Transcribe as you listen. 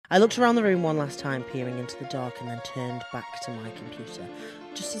I looked around the room one last time, peering into the dark, and then turned back to my computer.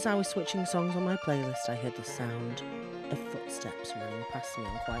 Just as I was switching songs on my playlist, I heard the sound of footsteps running past me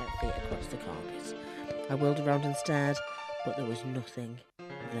on quiet feet across the carpet. I whirled around and stared, but there was nothing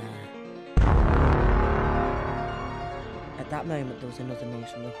there. At that moment, there was another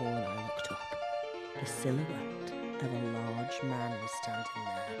noise from the hall, and I looked up. The silhouette of a large man was standing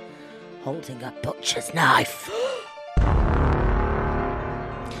there, holding a butcher's knife.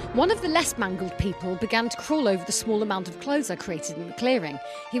 One of the less mangled people began to crawl over the small amount of clothes I created in the clearing.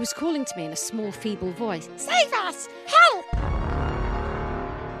 He was calling to me in a small, feeble voice. Save us! Help!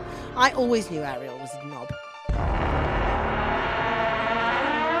 I always knew Ariel was a knob.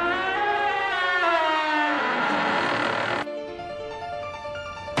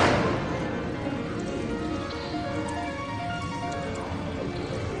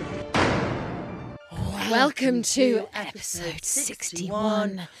 Welcome to episode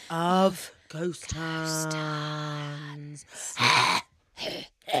 61 of Ghost Hands.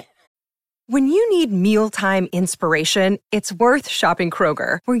 When you need mealtime inspiration, it's worth shopping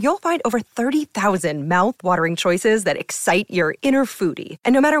Kroger, where you'll find over 30,000 mouth-watering choices that excite your inner foodie.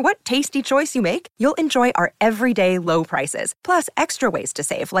 And no matter what tasty choice you make, you'll enjoy our everyday low prices, plus extra ways to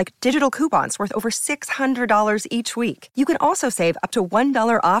save, like digital coupons worth over $600 each week. You can also save up to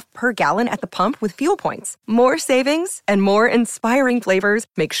 $1 off per gallon at the pump with fuel points. More savings and more inspiring flavors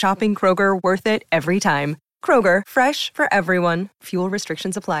make shopping Kroger worth it every time. Kroger, fresh for everyone. Fuel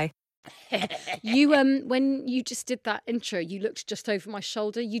restrictions apply. You when you just did that intro, you looked just over my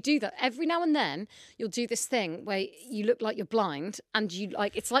shoulder. You do that every now and then. You'll do this thing where you look like you're blind, and you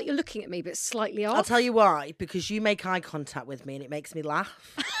like it's like you're looking at me, but slightly off. I'll tell you why, because you make eye contact with me and it makes me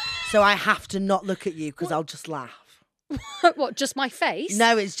laugh. So I have to not look at you because I'll just laugh. What? Just my face?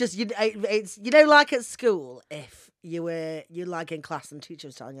 No, it's just it's like at school if you're like in class and the teacher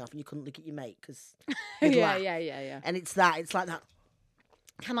was telling you off and you couldn't look at your mate because yeah. And it's like that.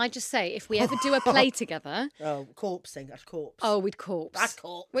 Can I just say, if we ever do a play together... Oh, corpsing. That's corpse. Oh, we'd corpse. That's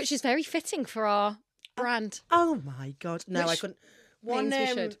corpse. Which is very fitting for our brand. Oh, my God. No, I couldn't. We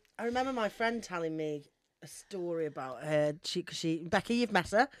should. I remember my friend telling me a story about her. Becky, you've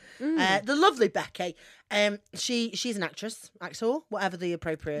met her. The lovely Becky. She's an actor, whatever the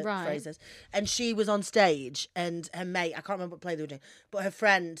appropriate phrase is. And she was on stage, and her mate, I can't remember what play they were doing, but her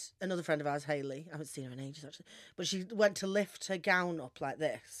friend, another friend of ours, Hayley, I haven't seen her in ages actually, but she went to lift her gown up like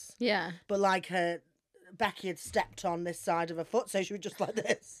this. Yeah. But like Becky had stepped on this side of her foot, so she was just like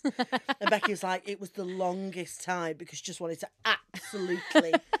this. And Becky was like, it was the longest time because she just wanted to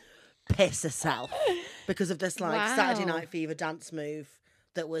absolutely piss herself because of this Saturday Night Fever dance move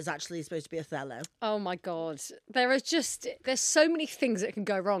that was actually supposed to be Othello. Oh my God. There's so many things that can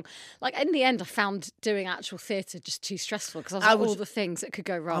go wrong. Like in the end, I found doing actual theatre just too stressful because I was all the things that could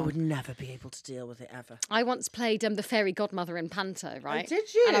go wrong. I would never be able to deal with it ever. I once played the fairy godmother in Panto, right? Oh,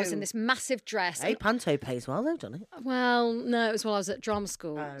 did you? And I was in this massive dress. Hey, Panto pays well though, doesn't it? Well, no, it was while I was at drama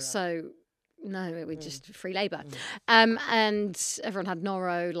school. Oh, right. So... No, it was just free labour. And everyone had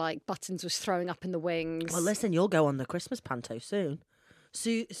Noro, like buttons was throwing up in the wings. Well, listen, you'll go on the Christmas Panto soon.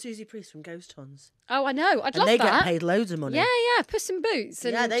 Susie Priest from Ghost Huns. Oh, I know. I'd love that. And they get paid loads of money. Yeah. Puss in Boots.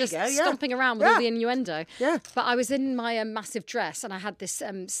 And there just you go, stomping around with all the innuendo. Yeah. But I was in my massive dress and I had this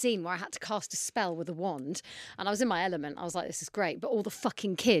scene where I had to cast a spell with a wand. And I was in my element. I was like, this is great. But all the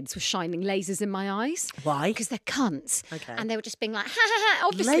fucking kids were shining lasers in my eyes. Why? Because they're cunts. Okay. And they were just being like, ha ha ha.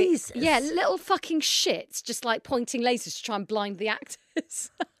 Obviously. Lasers? Yeah, little fucking shits just like pointing lasers to try and blind the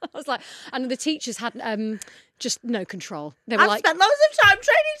actors. I was like, and the teachers had just no control. They were I've spent loads of time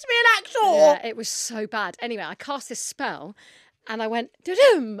training to be an actor. Yeah, it was so bad. Anyway, I cast this spell and I went,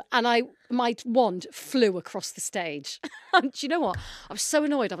 doo-doom, and my wand flew across the stage. And do you know what? I was so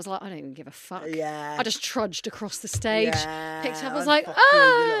annoyed. I was like, I don't even give a fuck. Yeah. I just trudged across the stage, picked it up. I was like,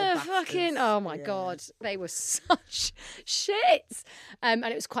 fucking, oh my God. They were such shit. And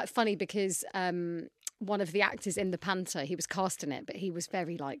it was quite funny because one of the actors in the Panto, he was cast in it, but he was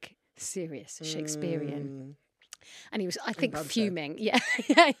very like serious, Shakespearean. And he was, I think, fuming. Yeah.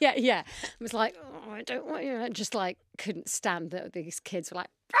 I was like, oh, I don't want you. Just like couldn't stand that these kids were like,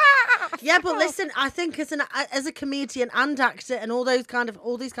 ah! Yeah, but listen, I think as a comedian and actor and all these kind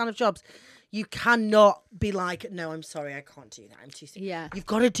of jobs, you cannot be like, no, I'm sorry, I can't do that. I'm too sick. Yeah. You've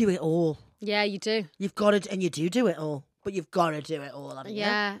got to do it all. Yeah, you do. You've got to, and you do it all. But you've got to do it all, haven't you?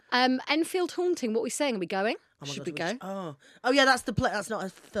 Yeah. Enfield Haunting, what are we saying? Are we going? Oh my Should God, we go? Oh yeah, that's the play. That's not a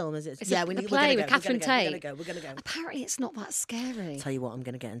film, is it? It's yeah, a we're play gonna with Catherine Tate. We're gonna go. Apparently, it's not that scary. Tell you what, I'm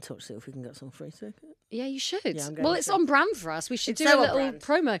gonna get in touch, see if we can get some free ticket. Yeah, you should. Yeah, well, it's on brand for us. We should do a little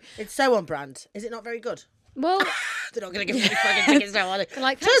promo. It's so on brand. Is it not very good? Well, they're not going to give me any fucking tickets now, are they?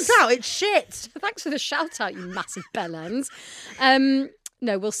 Like, turns out it's shit. Thanks for the shout out, you massive bellends.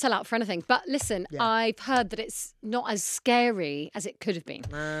 No, we'll sell out for anything. But listen, I've heard that it's not as scary as it could have been.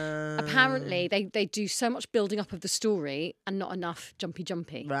 Apparently, they do so much building up of the story and not enough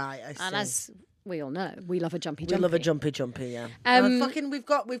jumpy. Right, I see. And as we all know, we love a jumpy. We love a jumpy, yeah. We've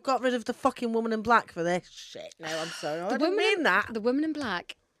got rid of the fucking woman in black for this shit. No, I'm sorry. I didn't mean that. The woman in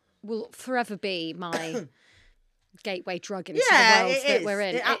black will forever be my gateway drug into the world that we're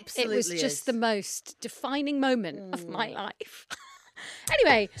in. It was just the most defining moment of my life.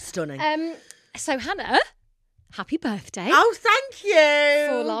 Anyway. Stunning. So, Hannah, happy birthday. Oh, thank you.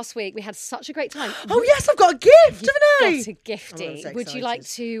 For last week. We had such a great time. Oh, yes, I've got a gift, haven't I? Got a gifty. So would you like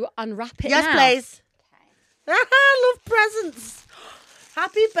to unwrap it now? Yes, please. Okay. I love presents.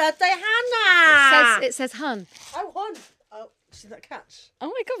 Happy birthday, Hannah. It says hun. Oh, hun. Oh, see that catch? Oh,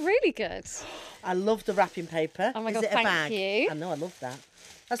 my God, really good. I love the wrapping paper. Oh, my God, Is it a bag? thank you. I know, I love that.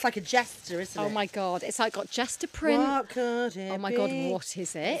 That's like a jester, isn't it? Oh, my God. It's like got jester print. What could it Oh, my be? God, what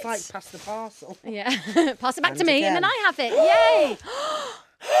is it? It's like pass the parcel. Yeah. Pass it back to me again. and then I have it. Yay.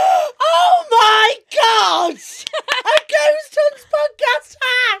 Oh, my God. A Ghost Hunts podcast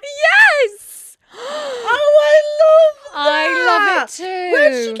hat. Yes. Oh, I love that. I love it too. Where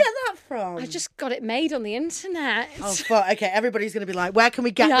did you get that from? I just got it made on the internet. Oh, fuck. Okay, everybody's going to be like, where can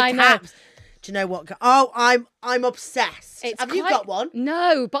we get I the know. caps? Do you know what? Oh, I'm obsessed. Have you got one?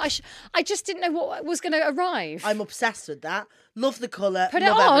 No, but I just didn't know what was going to arrive. I'm obsessed with that. Love the colour. Put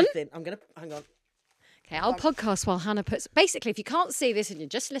love it on. everything. I'm going to... Hang on. Okay, I'll podcast while Hannah puts... Basically, if you can't see this and you're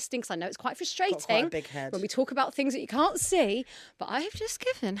just listening, because I know it's quite frustrating Got quite a big head. when we talk about things that you can't see, but I have just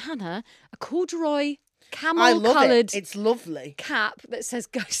given Hannah a corduroy I love camel-coloured it. It's lovely. cap that says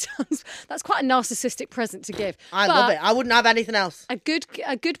Ghost Hunts. That's quite a narcissistic present to give. I love it. I wouldn't have anything else. A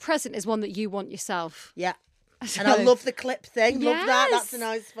good present is one that you want yourself. Yeah. So- And I love the clip thing. Love that. Yes. That's a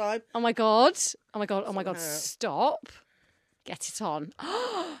nice vibe. Oh my God. Oh my God. Oh my God. Stop. Get it on.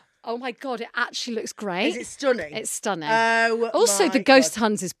 Oh my God. It actually looks great. Is it stunning? It's stunning. Oh, Also, my the Ghost God.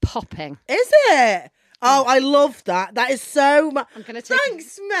 Huns is popping. Is it? Oh, I love that. That is so much. I'm gonna take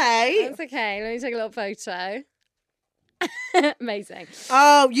Thanks, mate. That's okay. Let me take a little photo. Amazing.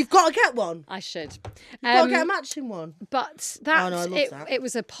 Oh, you've got to get one. I should. You've got to get a matching one. But that, Oh, no, I love that. It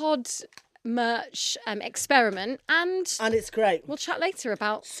was a pod merch experiment, and it's great. we'll chat later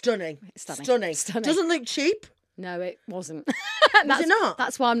about. Stunning. Stunning. Doesn't look cheap. No, it wasn't. Was it not?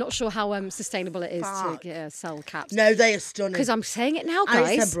 That's why I'm not sure how sustainable it is Fuck. to sell caps. No, they are stunning. Because I'm saying it now, And it's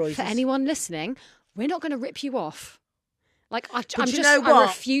guys. embroidered. For anyone listening, we're not going to rip you off. Like I what?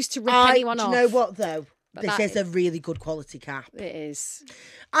 refuse to rip anyone off. Do you know what though? But This that is a really good quality cap. It is.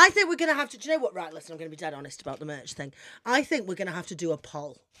 I think we're going to have to... Do you know what? Right, listen, I'm going to be dead honest about the merch thing. I think we're going to have to do a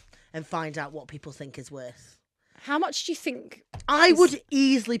poll and find out what people think is worth. How much do you think? I would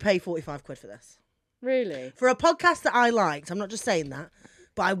easily pay 45 quid for this. Really? For a podcast that I liked, I'm not just saying that,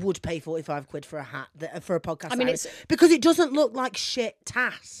 but I would pay 45 quid for a hat, for a podcast. I mean, because it doesn't look like shit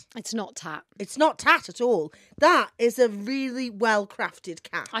tat. It's not tat. It's not tat at all. That is a really well-crafted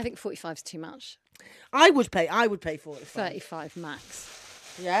cap. I think 45 is too much. I would pay 45. 35 max.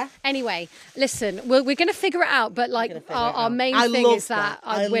 Yeah? Anyway, listen, we're going to figure it out, but like our main thing is that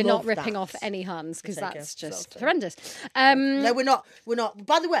we're not ripping off any Huns because that's just horrendous. No, we're not.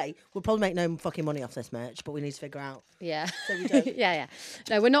 By the way, we'll probably make no fucking money off this merch, but we need to figure out. Yeah. So we don't. yeah.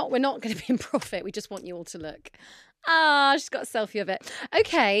 No, we're not going to be in profit. We just want you all to look. Ah, she's got a selfie of it.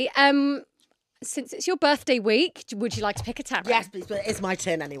 Okay. Since it's your birthday week, would you like to pick a tarot? Yes, please, but it's my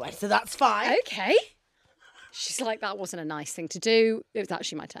turn anyway, so that's fine. Okay. She's like, that wasn't a nice thing to do. It was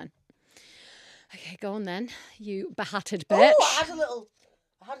actually my turn. Okay, go on then, you behatted bitch. Oh, I had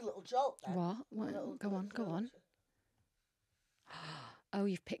a little jolt then. What? Go on. Oh,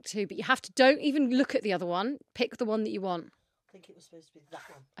 you've picked two, but you have to, don't even look at the other one. Pick the one that you want. I think it was supposed to be that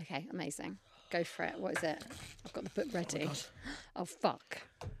one. Okay, amazing. Go for it. What is it? I've got the book ready. Oh fuck.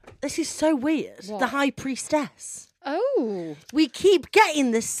 This is so weird. What? The High Priestess. Oh. We keep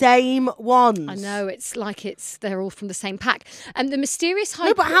getting the same ones. I know, it's like they're all from the same pack. And the mysterious high...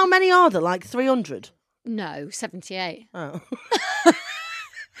 No, but how many are there? Like 300? No, 78. Oh.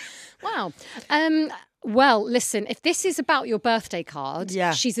 Wow. Well, listen, if this is about your birthday card,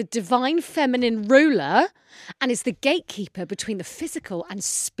 she's a divine feminine ruler and is the gatekeeper between the physical and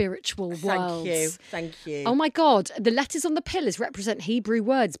spiritual worlds. Thank you. Oh my God. The letters on the pillars represent Hebrew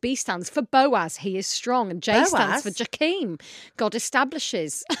words. B stands for Boaz, he is strong. And J stands for Jakim, God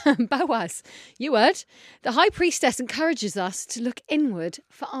establishes. Boaz, you heard. The high priestess encourages us to look inward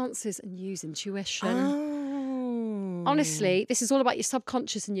for answers and use intuition. Oh. Honestly, this is all about your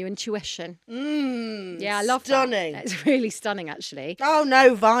subconscious and your intuition. Yeah, I love stunning. that. It's really stunning, actually. Oh,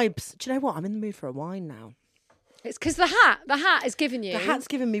 no, vibes. Do you know what? I'm in the mood for a wine now. It's because the hat is giving you... The hat's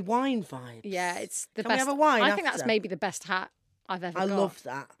giving me wine vibes. Yeah, it's the Can best. we have a wine I think after? that's maybe the best hat I've ever got. I love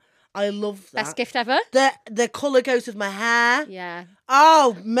that. I love that. Best gift ever? The colour goes with my hair. Yeah.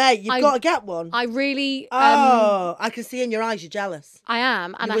 Oh, mate, you've got to get one. I really... I can see in your eyes you're jealous. I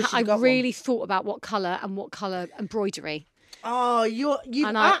am. And wish I you'd got really thought about what colour and what colour embroidery. Oh, you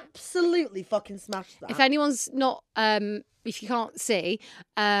absolutely fucking smashed that. If anyone's not... if you can't see,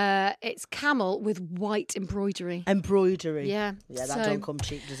 it's camel with white embroidery. Embroidery. Yeah. Yeah, that don't come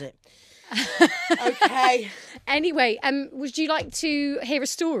cheap, does it? Okay. Anyway, would you like to hear a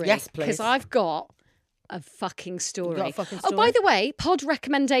story? Yes, please. Because I've got a fucking story. You got a fucking Oh, story? by the way, pod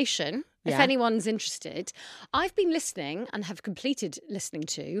recommendation. If Yeah. anyone's interested, I've been listening and have completed listening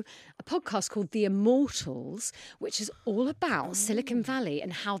to a podcast called The Immortals, which is all about Silicon Valley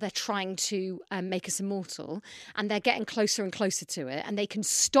and how they're trying to make us immortal, and they're getting closer and closer to it, and they can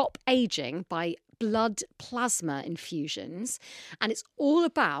stop aging by blood plasma infusions. And it's all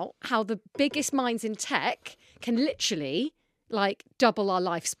about how the biggest minds in tech can literally like double our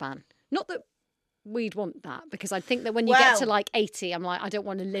lifespan. Not that we'd want that, because I think that when you get to like 80, I'm like, I don't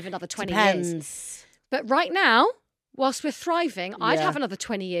want to live another 20 years. But right now, whilst we're thriving, I'd have another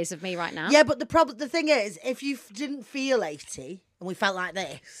 20 years of me right now. Yeah, but the thing is, if you didn't feel 80 and we felt like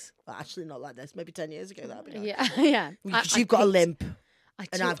this, well, actually not like this, maybe 10 years ago, that'd be nice. Yeah, yeah. Because you've got a limp.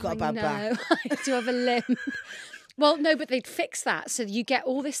 And I've got a bad back. I do have a limp. Well, no, but they'd fix that. So you get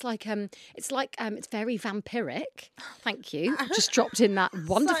all this it's very vampiric. Thank you. Just dropped in that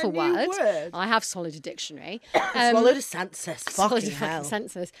wonderful new word? I have swallowed a dictionary. Swallowed a census. Swallowed Fucking a hell. fucking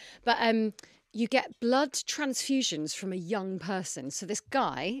census. But you get blood transfusions from a young person. So this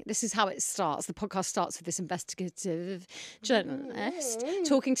guy, this is how it starts. The podcast starts with this investigative journalist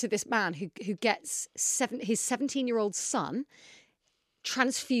talking to this man who gets his 17-year-old son,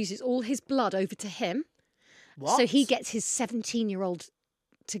 transfuses all his blood over to him. What? So he gets his 17-year-old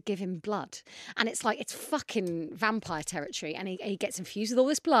to give him blood. And it's like, it's fucking vampire territory. And he gets infused with all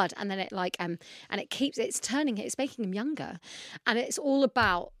this blood. And then it like, and it's making him younger. And it's all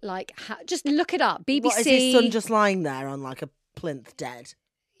about like, just look it up. BBC. What, is his son just lying there on like a plinth dead?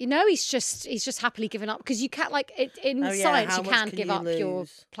 You know, he's just happily given up. Because you can't in science, you can give up your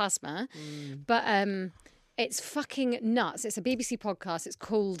plasma. But it's fucking nuts. It's a BBC podcast. It's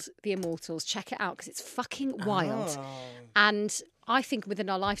called The Immortals. Check it out because it's fucking wild. And I think within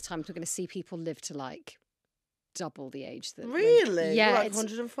our lifetimes, we're going to see people live to like double the age. Really? Yeah. Like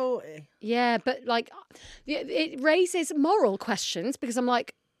 140? Yeah, but like it raises moral questions because I'm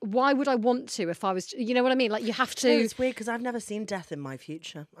like, why would I want to if I was, you know what I mean? Like you have to. No, it's weird because I've never seen death in my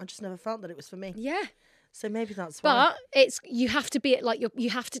future. I just never felt that it was for me. Yeah. So maybe that's why. But you have to be at like you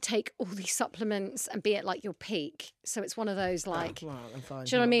have to take all these supplements and be at like your peak. So it's one of those like, I'm fine.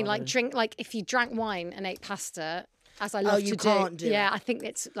 do you know what I mean? Like drink, like if you drank wine and ate pasta, as I love to can't do yeah, it. I think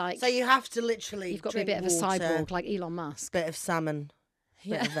it's like. So you have to literally. You've got to be a bit of a cyborg like Elon Musk. Bit of salmon,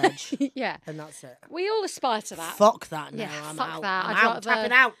 Yeah. bit of veg. Yeah. And that's it. We all aspire to that. Fuck that now. Yeah, I'm fuck out. that. I'm I'd out. rather-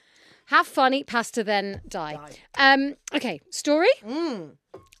 Tapping out. Have fun, eat pasta, then die. Okay, story?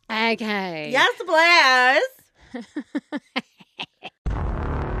 Okay. Yes, please.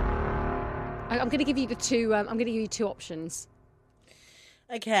 I'm going to give you the two. I'm going to give you two options.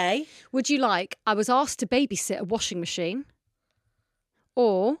 Okay. Would you like? I was asked to babysit a washing machine,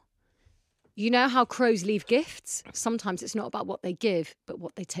 or you know how crows leave gifts. Sometimes it's not about what they give, but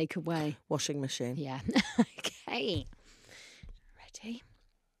what they take away. Washing machine. Yeah. Okay. Ready?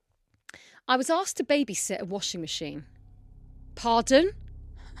 I was asked to babysit a washing machine. Pardon?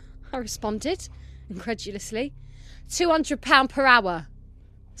 I responded incredulously. £200 per hour,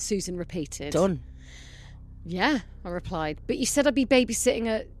 Susan repeated. Done. Yeah, I replied. But you said I'd be babysitting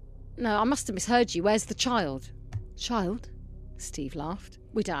a... No, I must have misheard you. Where's the child? Child? Steve laughed.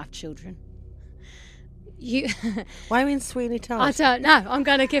 We don't have children. You... Why are we in Sweeney Todd? I don't know. I'm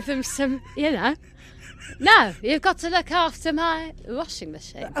going to give them some, you know... No, you've got to look after my washing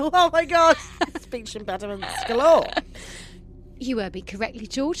machine. Oh my God. Speech impediments galore. You heard me correctly,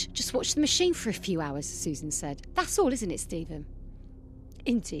 George. Just watch the machine for a few hours, Susan said. That's all, isn't it, Stephen?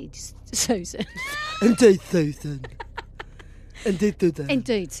 Indeed, Susan. Indeed, Susan. Indeed, Susan.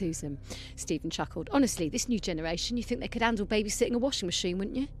 Indeed, Susan. Stephen chuckled. Honestly, this new generation, you think they could handle babysitting a washing machine,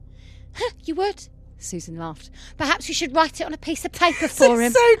 wouldn't you? You would? Susan laughed. Perhaps you should write it on a piece of paper for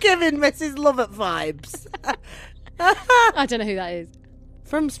him. So giving Mrs. Lovett vibes. I don't know who that is.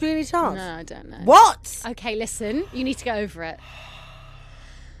 From Sweeney Todd? No, I don't know. What? Okay, listen. You need to get over it.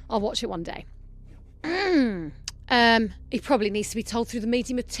 I'll watch it one day. He probably needs to be told through the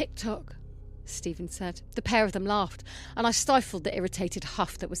medium of TikTok, Stephen said. The pair of them laughed, and I stifled the irritated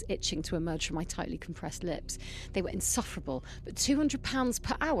huff that was itching to emerge from my tightly compressed lips. They were insufferable, but £200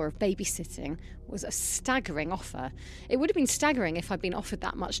 per hour of babysitting was a staggering offer. It would have been staggering if I'd been offered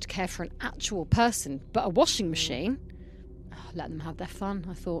that much to care for an actual person, but a washing machine? Oh, let them have their fun,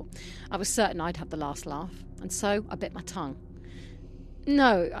 I thought. I was certain I'd have the last laugh, and so I bit my tongue.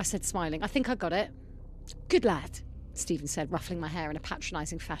 No, I said, smiling. I think I got it. Good lad, Stephen said, ruffling my hair in a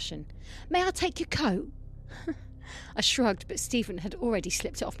patronising fashion. May I take your coat? I shrugged, but Stephen had already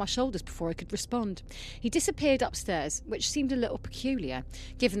slipped it off my shoulders before I could respond. He disappeared upstairs, which seemed a little peculiar,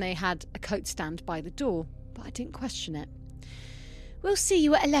 given they had a coat stand by the door, but I didn't question it. We'll see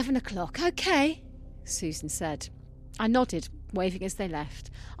you at 11 o'clock, OK? Susan said. I nodded, waving as they left.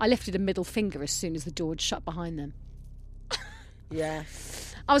 I lifted a middle finger as soon as the door had shut behind them. Yeah.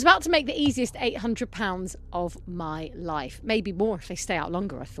 I was about to make the easiest £800 of my life. Maybe more if they stay out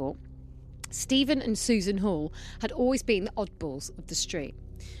longer, I thought. Stephen and Susan Hall had always been the oddballs of the street.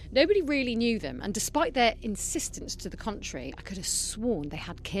 Nobody really knew them, and despite their insistence to the contrary, I could have sworn they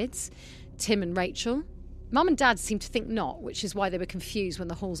had kids. Tim and Rachel. Mum and Dad seemed to think not, which is why they were confused when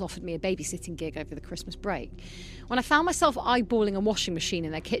the Halls offered me a babysitting gig over the Christmas break. When I found myself eyeballing a washing machine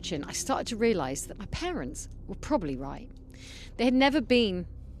in their kitchen, I started to realise that my parents were probably right. There had never been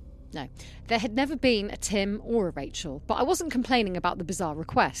a Tim or a Rachel, but I wasn't complaining about the bizarre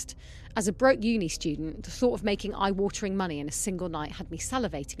request. As a broke uni student, the thought of making eye-watering money in a single night had me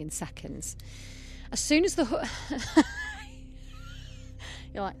salivating in seconds. As soon as the...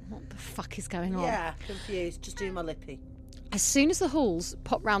 You're like, what the fuck is going on? Yeah, confused. Just doing my lippy. As soon as the Halls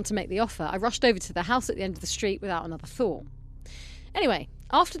popped round to make the offer, I rushed over to the house at the end of the street without another thought. Anyway,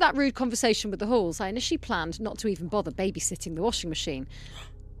 after that rude conversation with the Halls, I initially planned not to even bother babysitting the washing machine.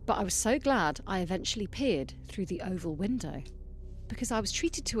 But I was so glad I eventually peered through the oval window, because I was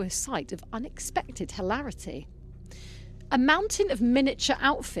treated to a sight of unexpected hilarity. A mountain of miniature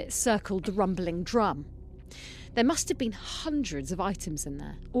outfits circled the rumbling drum. There must have been hundreds of items in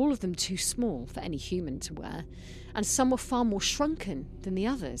there, all of them too small for any human to wear, and some were far more shrunken than the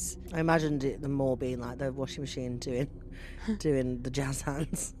others. I imagined it them more being like the washing machine doing the jazz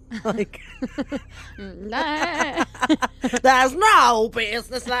hands. Like, there's no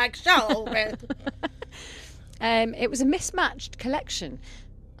business like shopping. It was a mismatched collection.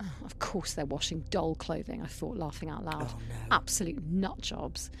 Oh, of course they're washing doll clothing, I thought, laughing out loud. Oh, no. Absolute nut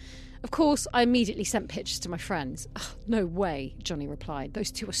jobs. Of course, I immediately sent pictures to my friends. Oh, no way, Johnny replied.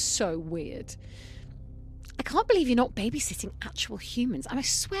 Those two are so weird. I can't believe you're not babysitting actual humans. And I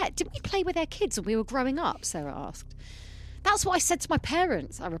swear, didn't we play with their kids when we were growing up? Sarah asked. That's what I said to my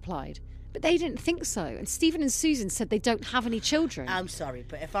parents, I replied. But they didn't think so. And Stephen and Susan said they don't have any children. I'm sorry,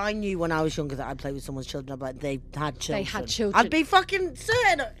 but if I knew when I was younger that I'd play with someone's children, I'd be like, they had children. They had children. I'd be fucking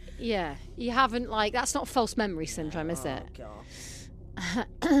certain. Yeah, you haven't, that's not false memory syndrome, is it? God.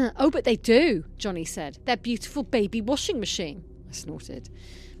 Oh, but they do, Johnny said. Their beautiful baby washing machine. I snorted.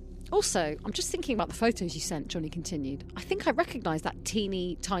 Also, I'm just thinking about the photos you sent, Johnny continued. I think I recognise that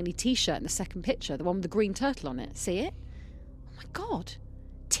teeny tiny T-shirt in the second picture, the one with the green turtle on it. See it? Oh my God.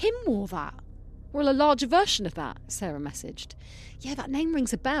 Tim wore that. Well, a larger version of that, Sarah messaged. Yeah, that name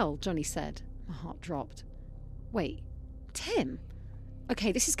rings a bell, Johnny said. My heart dropped. Wait, Tim?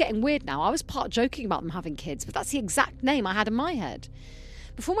 Okay, this is getting weird now. I was part joking about them having kids, but that's the exact name I had in my head.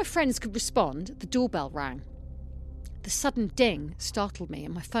 Before my friends could respond, the doorbell rang. The sudden ding startled me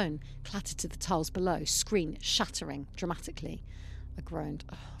and my phone clattered to the tiles below, screen shattering dramatically. I groaned.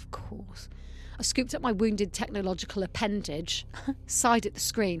 Oh, of course. I scooped up my wounded technological appendage, sighed at the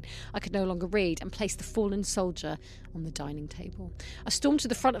screen I could no longer read, and placed the fallen soldier on the dining table. I stormed to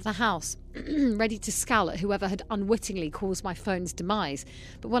the front of the house, ready to scowl at whoever had unwittingly caused my phone's demise.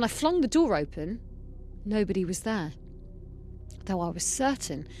 But when I flung the door open, nobody was there. Though I was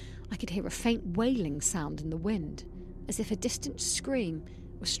certain I could hear a faint wailing sound in the wind, as if a distant scream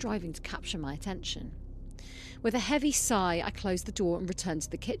was striving to capture my attention. With a heavy sigh, I closed the door and returned to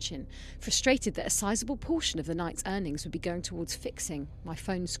the kitchen, frustrated that a sizable portion of the night's earnings would be going towards fixing my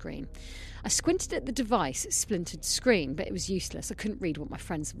phone screen. I squinted at the device's splintered screen, but it was useless. I couldn't read what my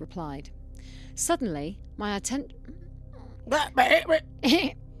friends had replied. Suddenly, my attention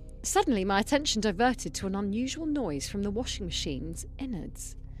diverted to an unusual noise from the washing machine's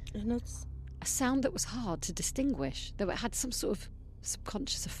innards. Innards? A sound that was hard to distinguish, though it had some sort of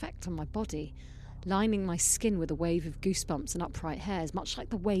subconscious effect on my body, lining my skin with a wave of goosebumps and upright hairs, much like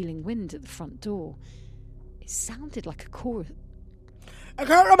the wailing wind at the front door. It sounded like a chorus.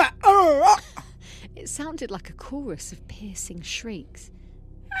 It sounded like a chorus of piercing shrieks.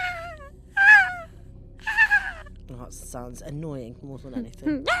 Oh, that sounds annoying more than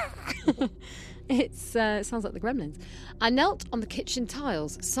anything. It sounds like the Gremlins. I knelt on the kitchen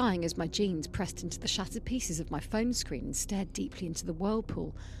tiles, sighing as my jeans pressed into the shattered pieces of my phone screen and stared deeply into the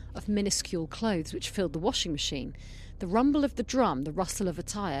whirlpool of minuscule clothes which filled the washing machine. The rumble of the drum, the rustle of a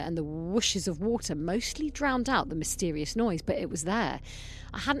tyre, and the whooshes of water mostly drowned out the mysterious noise, but it was there.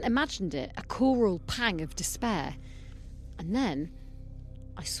 I hadn't imagined it, a choral pang of despair. And then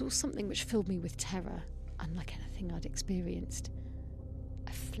I saw something which filled me with terror, unlike anything I'd experienced.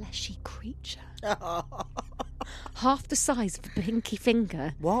 A fleshy creature. Half the size of a pinky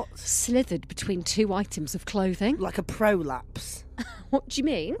finger. What? Slithered between two items of clothing. Like a prolapse. What do you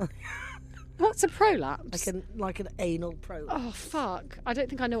mean? What's a prolapse? Like an anal prolapse. Oh, fuck. I don't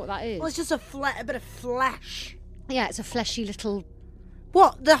think I know what that is. Well, it's just a bit of flesh. Yeah, it's a fleshy little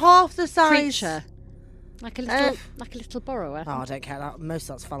What? The half the size creature. Like a little borrower. Oh, I don't care. Most of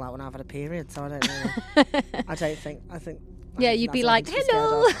that's fell out when I've had a period, so I don't know. I think. Yeah, you'd be like,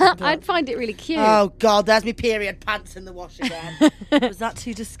 hello. I'd find it really cute. Oh, God, there's my period pants in the wash again. Was that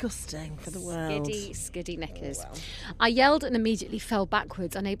too disgusting for the world? Skiddy knickers. Oh, well. I yelled and immediately fell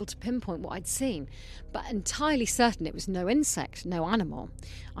backwards, unable to pinpoint what I'd seen, but entirely certain it was no insect, no animal.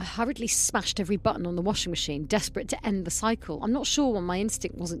 I hurriedly smashed every button on the washing machine, desperate to end the cycle. I'm not sure why my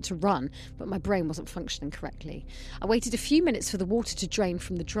instinct wasn't to run, but my brain wasn't functioning correctly. I waited a few minutes for the water to drain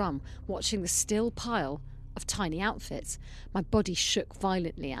from the drum, watching the still pile of tiny outfits. My body shook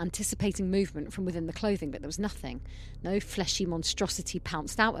violently, anticipating movement from within the clothing, but there was nothing. No fleshy monstrosity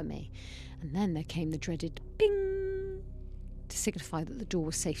pounced out at me. And then there came the dreaded bing to signify that the door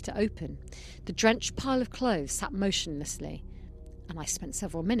was safe to open. The drenched pile of clothes sat motionlessly, and I spent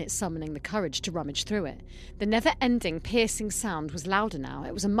several minutes summoning the courage to rummage through it. The never-ending piercing sound was louder now.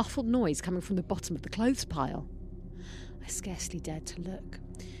 It was a muffled noise coming from the bottom of the clothes pile. I scarcely dared to look.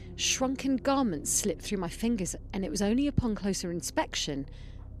 Shrunken garments slipped through my fingers, and it was only upon closer inspection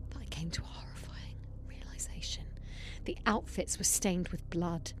that I came to a horrifying realisation. The outfits were stained with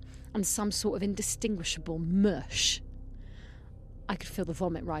blood and some sort of indistinguishable mush. I could feel the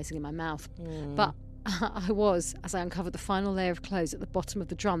vomit rising in my mouth, but I was, as I uncovered the final layer of clothes at the bottom of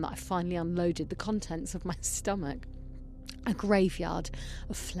the drum, that I finally unloaded the contents of my stomach. A graveyard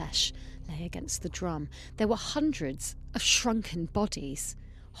of flesh lay against the drum. There were hundreds of shrunken bodies,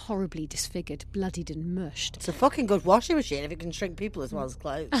 horribly disfigured, bloodied and mushed. It's a fucking good washing machine if it can shrink people as well as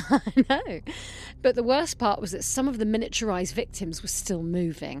clothes. I know. But the worst part was that some of the miniaturised victims were still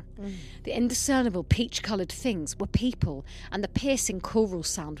moving. The indiscernible peach-coloured things were people, and the piercing choral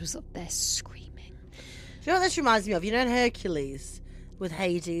sound was up there screaming. Do you know what this reminds me of? You know in Hercules with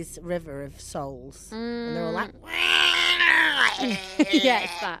Hades' River of Souls? And they're all like... Yeah,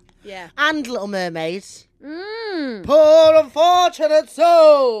 it's that. Yeah. And Little Mermaid. Poor unfortunate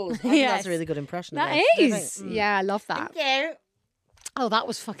souls. I think that's a really good impression. That is. Yeah, I love that. Thank you. Oh, that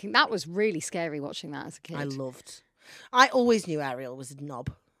was really scary watching that as a kid. I always knew Ariel was a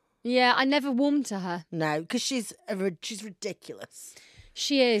knob. Yeah, I never warmed to her. No, because she's ridiculous.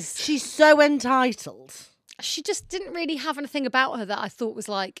 She is. She's so entitled. She just didn't really have anything about her that I thought was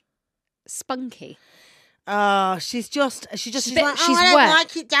like spunky. She's like, she's I wet. don't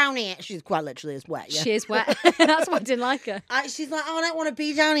like it down here. She's quite literally as wet. Yeah. She is wet. That's why I didn't like her. She's like, I don't want to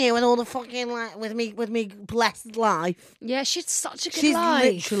be down here with all the fucking with me blessed life. Yeah, she's such a good She's life.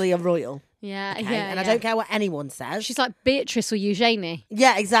 literally a royal. Yeah, okay? yeah. And I don't care what anyone says. She's like Beatrice or Eugenie.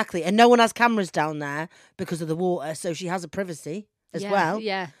 Yeah, exactly. And no one has cameras down there because of the water, so she has a privacy as well.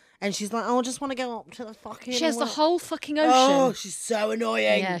 Yeah. And she's like, I just want to go up to the fucking... She has the whole fucking ocean. Oh, she's so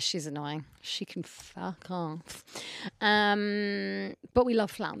annoying. Yeah, she's annoying. She can fuck off. But we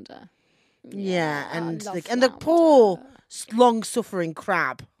love Flounder. Yeah, and the poor, long-suffering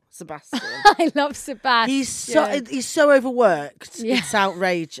crab, Sebastian. I love Sebastian. He's so overworked. Yeah. It's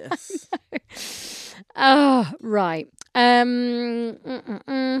outrageous. Oh, right.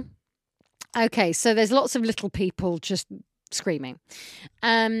 Okay, so there's lots of little people just screaming.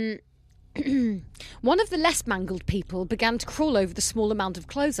 One of the less mangled people began to crawl over the small amount of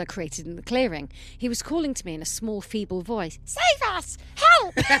clothes I created in the clearing. He was calling to me in a small, feeble voice. Save us!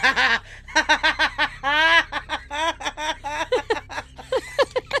 Help!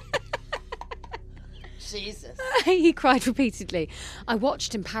 Jesus. He cried repeatedly. I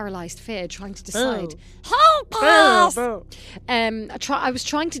watched in paralysed fear, trying to decide. Help! pass. I was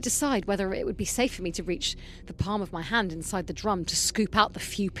trying to decide whether it would be safe for me to reach the palm of my hand inside the drum to scoop out the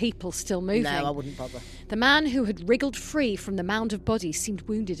few people still moving. No, I wouldn't bother. The man who had wriggled free from the mound of bodies seemed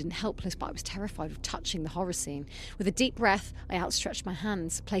wounded and helpless, but I was terrified of touching the horror scene. With a deep breath, I outstretched my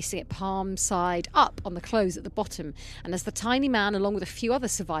hands, placing it palm side up on the clothes at the bottom, and as the tiny man, along with a few other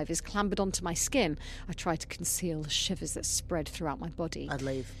survivors, clambered onto my skin, I tried to conceal the shivers that spread throughout my body. I'd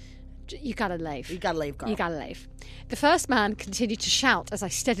leave. You gotta leave. You gotta leave, girl. You gotta leave. The first man continued to shout as I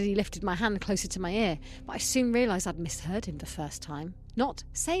steadily lifted my hand closer to my ear, but I soon realised I'd misheard him the first time. Not,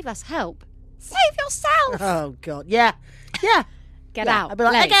 save us, help. Save yourself! Oh, God. Yeah. Yeah. Get out. I'd be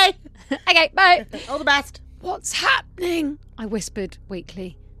like, okay. Okay, bye. All the best. What's happening? I whispered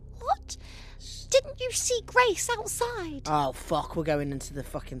weakly. What? Didn't you see Grace outside? Oh, fuck. We're going into the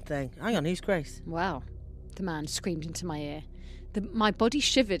fucking thing. Hang on, who's Grace? Well, the man screamed into my ear. My body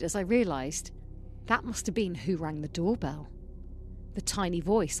shivered as I realised that must have been who rang the doorbell. The tiny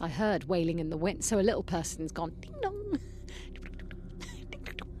voice I heard wailing in the wind. So a little person's gone, ding dong.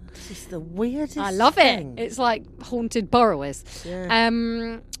 This is the weirdest I love thing. it. It's like haunted borrowers. Yeah.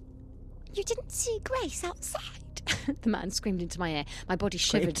 You didn't see Grace outside? The man screamed into my ear. My body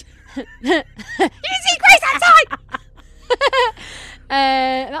shivered. You didn't see Grace outside?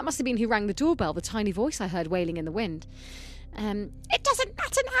 That must have been who rang the doorbell, the tiny voice I heard wailing in the wind. It doesn't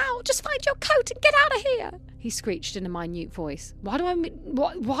matter now. Just find your coat and get out of here, he screeched in a minute voice. Why do I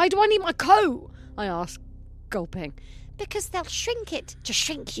need my coat? I asked, gulping. Because they'll shrink it to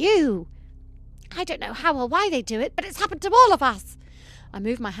shrink you. I don't know how or why they do it, but it's happened to all of us. I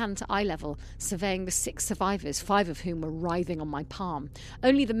moved my hand to eye level, surveying the 6 survivors, 5 of whom were writhing on my palm.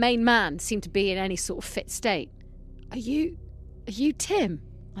 Only the main man seemed to be in any sort of fit state. Are you Tim?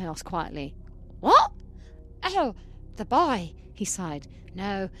 I asked quietly. What? Oh, the boy, he sighed.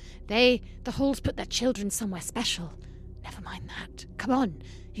 No, the Halls put their children somewhere special. Never mind that. Come on,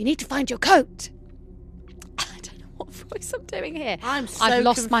 you need to find your coat. I don't know what voice I'm doing here. I've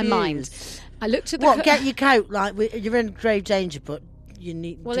lost my mind. I looked at the get your coat. Like you're in grave danger, but you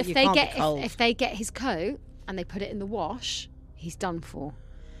need. Well, if they get his coat and they put it in the wash, he's done for.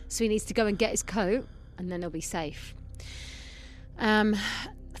 So he needs to go and get his coat, and then he'll be safe.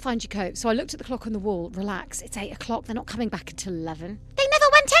 Find your coat. So I looked at the clock on the wall. Relax, it's 8 o'clock. They're not coming back until 11. They never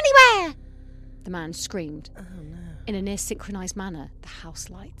went anywhere! The man screamed. Oh, no. In a near synchronised manner, the house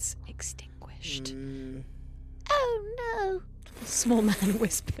lights extinguished. Oh, no, the small man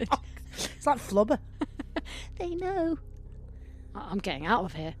whispered. It's like Flubber. They know. I'm getting out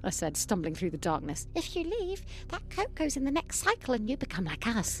of here, I said, stumbling through the darkness. If you leave, that coat goes in the next cycle and you become like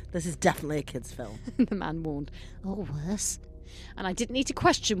us. This is definitely a kid's film. The man warned. Or worse. And I didn't need to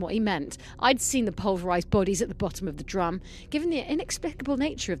question what he meant. I'd seen the pulverised bodies at the bottom of the drum. Given the inexplicable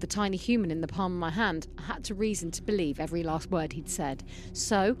nature of the tiny human in the palm of my hand, I had to reason to believe every last word he'd said.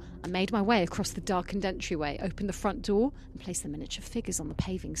 So I made my way across the darkened entryway, opened the front door, and placed the miniature figures on the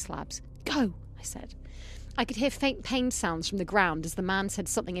paving slabs. Go, I said. I could hear faint pain sounds from the ground as the man said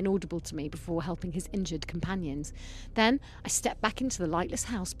something inaudible to me before helping his injured companions. Then I stepped back into the lightless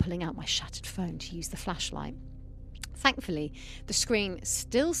house, pulling out my shattered phone to use the flashlight. Thankfully, the screen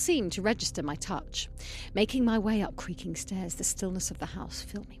still seemed to register my touch. Making my way up creaking stairs, the stillness of the house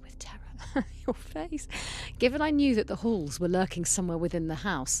filled me with terror. Your face. Given I knew that the Halls were lurking somewhere within the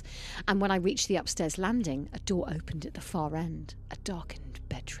house, and when I reached the upstairs landing, a door opened at the far end. A darkened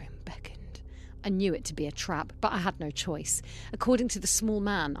bedroom beckoned. I knew it to be a trap, but I had no choice. According to the small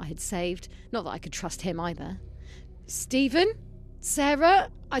man I had saved, not that I could trust him either. Stephen? Sarah?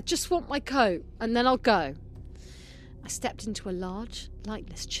 I just want my coat, and then I'll go. I stepped into a large,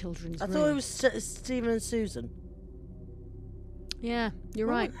 lightless children's room. I thought it was Stephen and Susan. Yeah, you're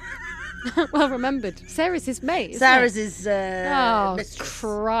right. Well remembered. Sarah's his mate. Sarah's his mistress.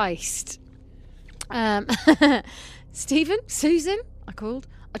 Christ. Stephen? Susan? I called.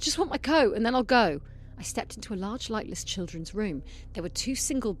 I just want my coat and then I'll go. I stepped into a large, lightless children's room. There were 2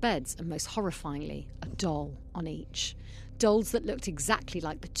 single beds and, most horrifyingly, a doll on each. Dolls that looked exactly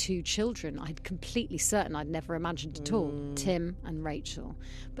like the 2 children I'd completely certain I'd never imagined at all, Tim and Rachel.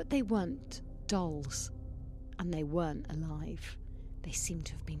 But they weren't dolls, and they weren't alive. They seemed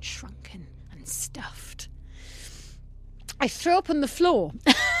to have been shrunken and stuffed. I threw up on the floor.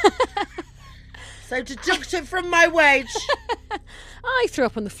 So deduct it from my wage. I threw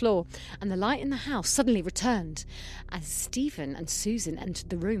up on the floor, and the light in the house suddenly returned as Stephen and Susan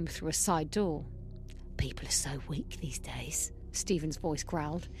entered the room through a side door. People are so weak these days, Stephen's voice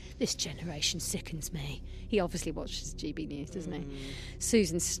growled. This generation sickens me. He obviously watches GB News, doesn't he?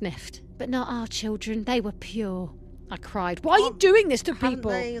 Susan sniffed. But not our children. They were pure. I cried. Why are you doing this to people?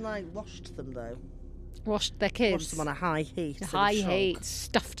 Haven't they, washed them, though? Washed their kids. Washed them on a high heat. High heat.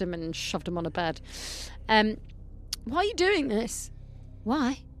 Stuffed them and shoved them on a bed. Why are you doing this?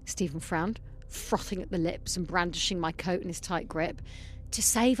 Why? Stephen frowned, frothing at the lips and brandishing my coat in his tight grip. To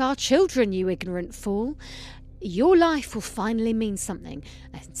save our children, you ignorant fool. Your life will finally mean something.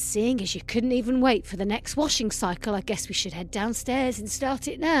 And seeing as you couldn't even wait for the next washing cycle, I guess we should head downstairs and start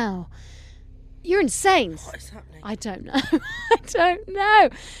it now. You're insane. What is happening? I don't know. I don't know.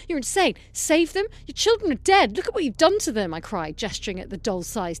 You're insane. Save them? Your children are dead. Look at what you've done to them, I cried, gesturing at the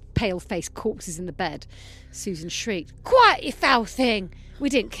doll-sized, pale-faced corpses in the bed. Susan shrieked. Quiet, you foul thing. We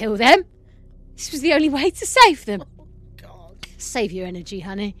didn't kill them. This was the only way to save them. Oh, God. Save your energy,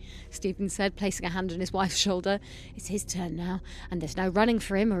 honey, Stephen said, placing a hand on his wife's shoulder. It's his turn now, and there's no running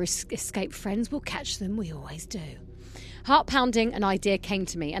for him or his escaped friends. We'll catch them. We always do. Heart-pounding, an idea came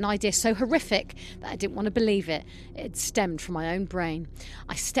to me, an idea so horrific that I didn't want to believe it. It had stemmed from my own brain.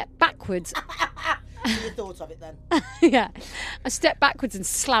 I stepped backwards. You thought of it then? Yeah. I stepped backwards and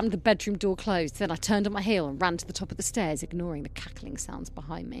slammed the bedroom door closed. Then I turned on my heel and ran to the top of the stairs, ignoring the cackling sounds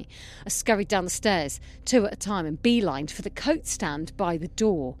behind me. I scurried down the stairs, 2 at a time, and beelined for the coat stand by the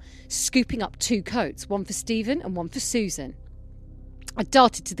door, scooping up 2 coats, one for Stephen and one for Susan. I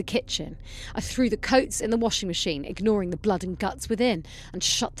darted to the kitchen. I threw the coats in the washing machine, ignoring the blood and guts within, and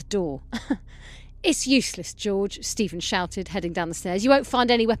shut the door. It's useless, George, Stephen shouted, heading down the stairs. You won't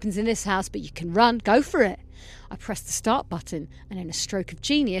find any weapons in this house, but you can run. Go for it. I pressed the start button and, in a stroke of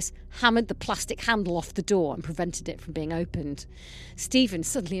genius, hammered the plastic handle off the door and prevented it from being opened. Stephen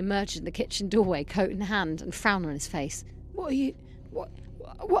suddenly emerged in the kitchen doorway, coat in hand, and frown on his face. What are you...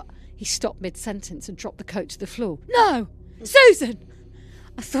 What? He stopped mid-sentence and dropped the coat to the floor. No! Susan!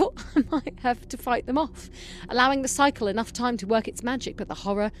 I thought I might have to fight them off, allowing the cycle enough time to work its magic, but the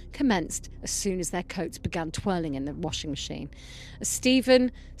horror commenced as soon as their coats began twirling in the washing machine. As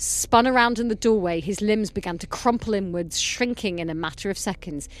Stephen spun around in the doorway, his limbs began to crumple inwards, shrinking in a matter of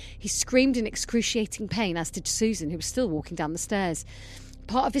seconds. He screamed in excruciating pain, as did Susan, who was still walking down the stairs.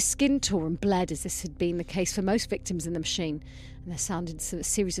 Part of his skin tore and bled, as this had been the case for most victims in the machine, and there sounded a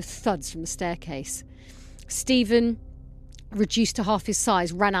series of thuds from the staircase. Stephen, reduced to half his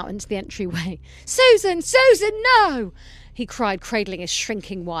size, ran out into the entryway. Susan! Susan, no! He cried, cradling his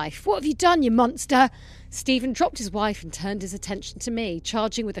shrinking wife. What have you done, you monster? Stephen dropped his wife and turned his attention to me,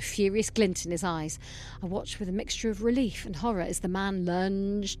 charging with a furious glint in his eyes. I watched with a mixture of relief and horror as the man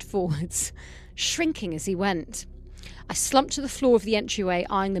lunged forwards, shrinking as he went. I slumped to the floor of the entryway,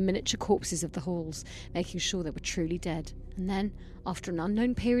 eyeing the miniature corpses of the halls, making sure they were truly dead. And then, after an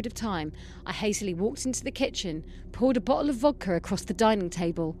unknown period of time, I hazily walked into the kitchen, poured a bottle of vodka across the dining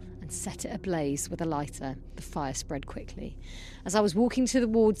table, and set it ablaze with a lighter. The fire spread quickly. As I was walking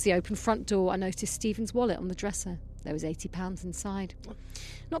towards the open front door, I noticed Stephen's wallet on the dresser. There was £80 inside.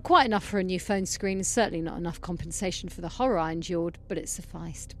 Not quite enough for a new phone screen, and certainly not enough compensation for the horror I endured, but it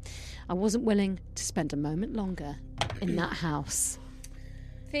sufficed. I wasn't willing to spend a moment longer in that house.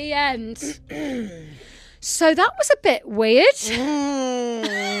 The end. So that was a bit weird.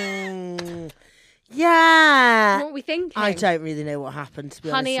 Yeah. What were we thinking? I don't really know what happened, to be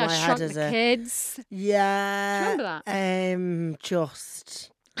Honey, honest. I Shrunk the Kids. Yeah. Do you remember that?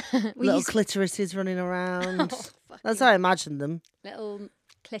 Just little clitorises running around. That's how I imagined them. Little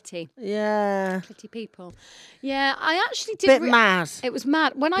clitty. Yeah. Clitty people. Yeah, I actually did. Bit mad. It was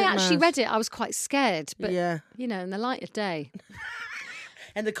mad. When I actually read it, I was quite scared. But, yeah. You know, in the light of day.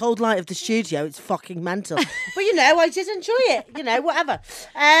 In the cold light of the studio, it's fucking mental. But, you know, I did enjoy it. You know, whatever.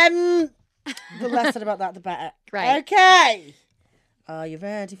 The less said about that, the better. Great. Okay. Are you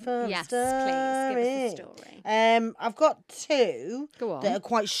ready for yes, the story? please. Give us the story. I've got 2 Go on. that are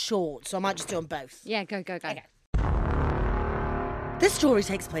quite short, so I might just do them both. Yeah, go. Okay. This story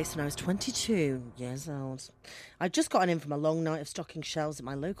takes place when I was 22 years old. I'd just gotten in from a long night of stocking shelves at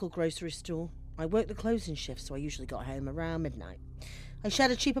my local grocery store. I worked the closing shift, so I usually got home around midnight. I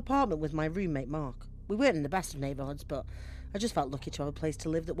shared a cheap apartment with my roommate, Mark. We weren't in the best of neighbourhoods, but I just felt lucky to have a place to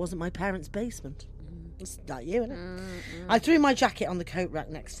live that wasn't my parents' basement. It's like you, isn't it? I threw my jacket on the coat rack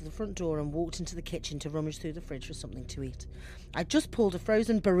next to the front door and walked into the kitchen to rummage through the fridge for something to eat. I just pulled a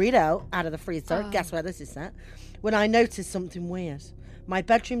frozen burrito out of the freezer, guess where this is set, when I noticed something weird. My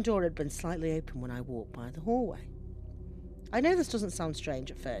bedroom door had been slightly open when I walked by the hallway. I know this doesn't sound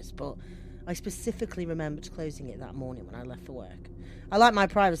strange at first, but I specifically remembered closing it that morning when I left for work. I like my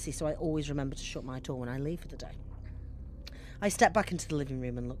privacy, so I always remember to shut my door when I leave for the day. I stepped back into the living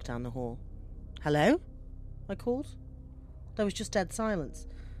room and looked down the hall. Hello? I called. There was just dead silence.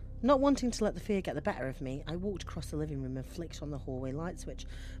 Not wanting to let the fear get the better of me, I walked across the living room and flicked on the hallway light switch.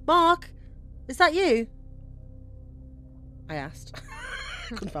 Mark, is that you? I asked.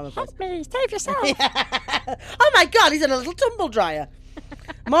 couldn't find my place. Help me, save yourself. Oh my God, he's in a little tumble dryer.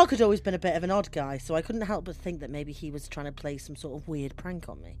 Mark had always been a bit of an odd guy, so I couldn't help but think that maybe he was trying to play some sort of weird prank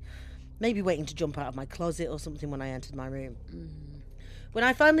on me. Maybe waiting to jump out of my closet or something when I entered my room. When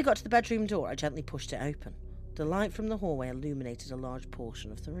I finally got to the bedroom door, I gently pushed it open. The light from the hallway illuminated a large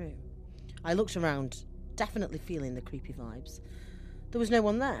portion of the room. I looked around, definitely feeling the creepy vibes. There was no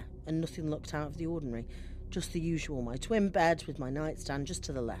one there, and nothing looked out of the ordinary. Just the usual, my twin bed with my nightstand just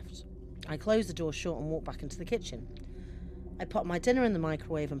to the left. I closed the door shut and walked back into the kitchen. I popped my dinner in the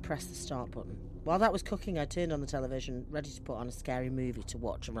microwave and pressed the start button. While that was cooking, I turned on the television, ready to put on a scary movie to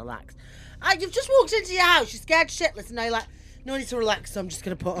watch and relax. You've just walked into your house, you're scared shitless, and now you're like, no need to relax, so I'm just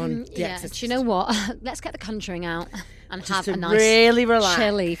going to put on The Exorcist. Do you know what? Let's get The Conjuring out and just have a nice, really relax.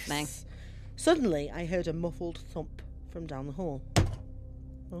 chill evening. Suddenly, I heard a muffled thump from down the hall.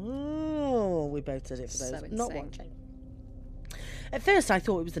 Oh, we both did it for those not watching. At first, I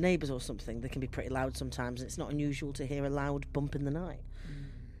thought it was the neighbours or something. They can be pretty loud sometimes, and it's not unusual to hear a loud bump in the night.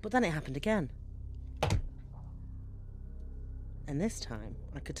 But then it happened again. And this time,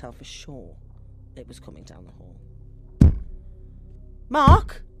 I could tell for sure it was coming down the hall.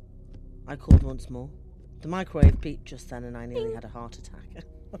 Mark! I called once more. The microwave beeped just then, and I nearly had a heart attack.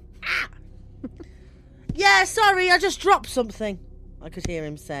 Yeah, sorry, I just dropped something, I could hear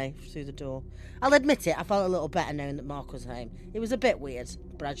him say through the door. I'll admit it, I felt a little better knowing that Mark was home. It was a bit weird,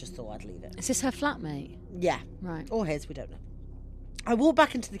 but I just thought I'd leave it. Is this her flatmate? Yeah. Right. Or his, we don't know. I walked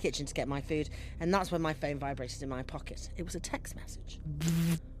back into the kitchen to get my food, and that's when my phone vibrated in my pocket. It was a text message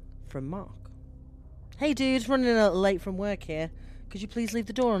from Mark. Hey dude, running a little late from work here. Could you please leave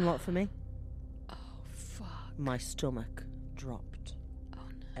the door unlocked for me? Oh, fuck. My stomach dropped. Oh,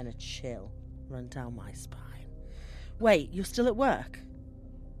 no. And a chill ran down my spine. Wait, you're still at work?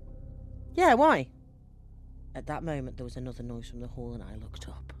 Yeah, why? At that moment, there was another noise from the hall, and I looked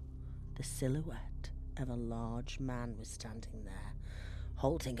up. The silhouette of a large man was standing there,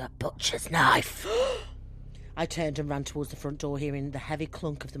 holding a butcher's knife. I turned and ran towards the front door, hearing the heavy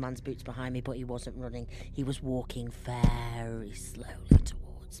clunk of the man's boots behind me, but he wasn't running. He was walking very slowly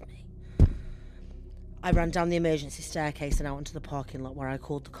towards me. I ran down the emergency staircase and out into the parking lot, where I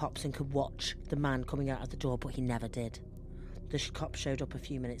called the cops and could watch the man coming out of the door, but he never did. The cops showed up a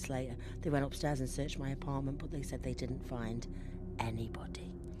few minutes later. They went upstairs and searched my apartment, but they said they didn't find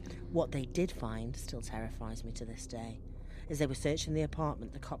anybody. What they did find still terrifies me to this day. As they were searching the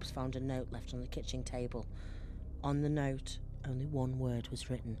apartment, the cops found a note left on the kitchen table. On the note, only one word was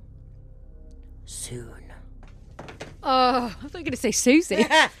written. Soon. Oh, I thought you were going to say Susie.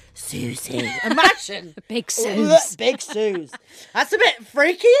 Susie. Imagine. Big Suze. Big Suze. That's a bit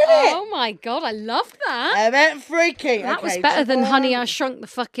freaky, isn't it? Oh my God, I love that. A bit freaky. That was better than Honey, I Shrunk the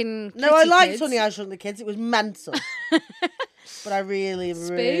fucking No, I liked Kids. Honey, I Shrunk the Kids. It was mental. But I really,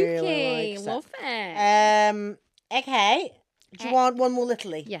 Spooky. really liked Love it. Okay. Do you want one more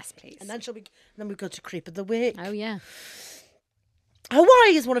Little-y? Yes, please. And then we go to Creep of the Week. Oh, yeah.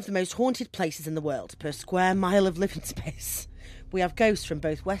 Hawaii is one of the most haunted places in the world per square mile of living space. We have ghosts from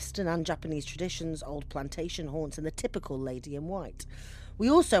both Western and Japanese traditions, old plantation haunts, and the typical lady in white. We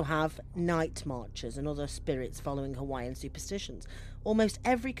also have night marchers and other spirits following Hawaiian superstitions. Almost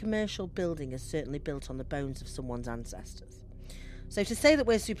every commercial building is certainly built on the bones of someone's ancestors. So to say that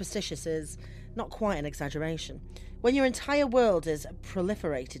we're superstitious is not quite an exaggeration. When your entire world is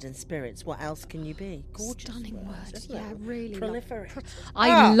proliferated in spirits, what else can you be? Gorgeous Stunning word. isn't Yeah, it? really. Proliferate.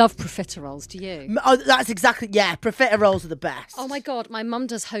 I love profiteroles. Do you? Oh, that's exactly, yeah, profiteroles are the best. Oh my God, my mum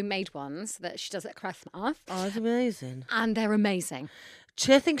does homemade ones that she does at Christmas. Oh, that's amazing. And they're amazing.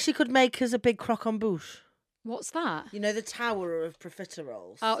 Do you think she could make us a big croque en bouche? What's that? You know, the tower of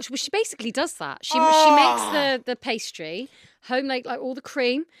profiteroles. Oh, well, she basically does that. She makes the pastry, homemade, like all the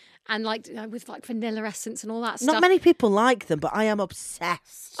cream, and with vanilla essence and all that stuff. Not many people like them, but I am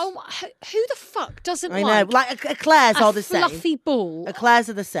obsessed. Oh, who the fuck doesn't I know, like eclairs are the same. Fluffy ball. Eclairs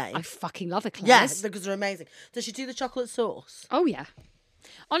are the same. I fucking love eclairs. Yes, because they're amazing. Does she do the chocolate sauce? Oh yeah.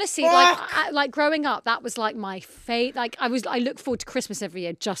 Honestly, like growing up, that was like my fate. Like I look forward to Christmas every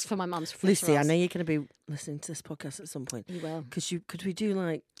year just for my mum's profiteroles. Lucy, I know you're going to be listening to this podcast at some point. You will. Could we do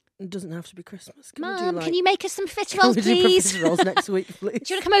like? It doesn't have to be Christmas. Mum, can you make us some Can profiteroles, we please? do profiteroles next week, please?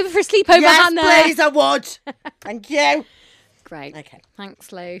 Do you want to come over for a sleepover, yes, Hannah? please, I would. Thank you. Great. Okay.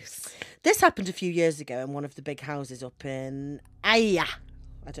 Thanks, Luce. This happened a few years ago in one of the big houses up in Aya.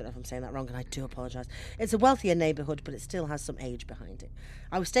 I don't know if I'm saying that wrong, and I do apologise. It's a wealthier neighbourhood, but it still has some age behind it.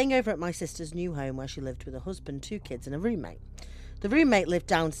 I was staying over at my sister's new home where she lived with a husband, 2 kids, and a roommate. The roommate lived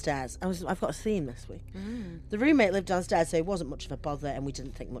downstairs. I've got a theme this week. The roommate lived downstairs, so it wasn't much of a bother, and we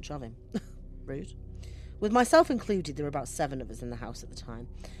didn't think much of him. Rude. With myself included, there were about 7 of us in the house at the time.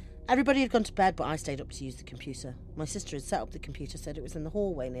 Everybody had gone to bed, but I stayed up to use the computer. My sister had set up the computer, said it was in the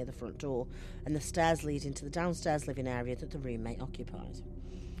hallway near the front door and the stairs leading to the downstairs living area that the roommate occupied.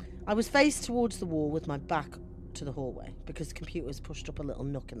 I was faced towards the wall with my back to the hallway because the computer was pushed up a little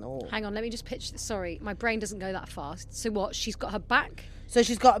nook in the hall. Hang on, let me just pitch this. Sorry, my brain doesn't go that fast. So what? She's got her back? So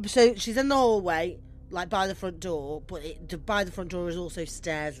she's in the hallway, like by the front door, but by the front door is also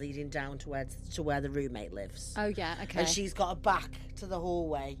stairs leading down to where the roommate lives. Oh yeah, okay. And she's got a back to the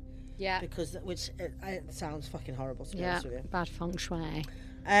hallway. Yeah. Because it sounds fucking horrible to be honest with you. Bad feng shui.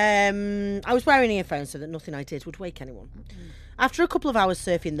 I was wearing earphones so that nothing I did would wake anyone. Mm-hmm. After a couple of hours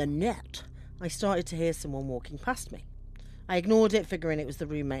surfing the net, I started to hear someone walking past me. I ignored it, figuring it was the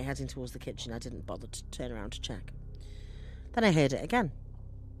roommate heading towards the kitchen. I didn't bother to turn around to check. Then I heard it again.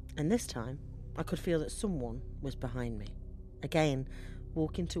 And this time, I could feel that someone was behind me. Again,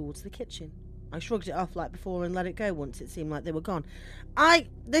 walking towards the kitchen. I shrugged it off like before and let it go once it seemed like they were gone.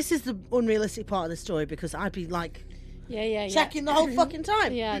 This is the unrealistic part of the story because I'd be like... checking the whole fucking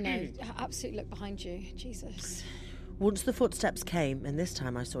time. Yeah, no, absolutely look behind you. Jesus. Once the footsteps came, and this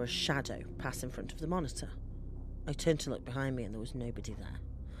time I saw a shadow pass in front of the monitor. I turned to look behind me and there was nobody there.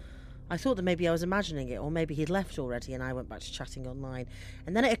 I thought that maybe I was imagining it, or maybe he'd left already and I went back to chatting online.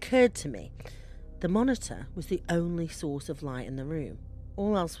 And then it occurred to me, the monitor was the only source of light in the room.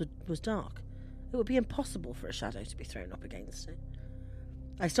 All else was dark. It would be impossible for a shadow to be thrown up against it.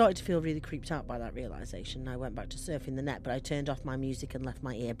 I started to feel really creeped out by that realisation, and I went back to surfing the net, but I turned off my music and left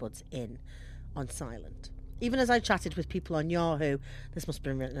my earbuds in on silent. Even as I chatted with people on Yahoo, this must have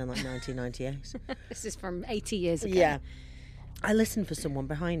been written in like 1998. This is from 80 years ago. Yeah. I listened for someone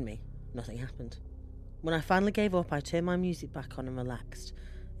behind me. Nothing happened. When I finally gave up, I turned my music back on and relaxed.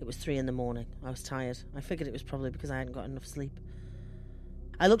 It was 3 a.m. I was tired. I figured it was probably because I hadn't got enough sleep.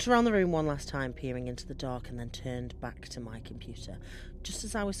 I looked around the room one last time, peering into the dark, and then turned back to my computer. Just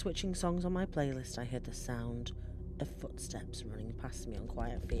as I was switching songs on my playlist, I heard the sound of footsteps running past me on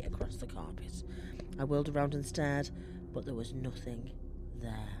quiet feet across the carpet. I whirled around and stared, but there was nothing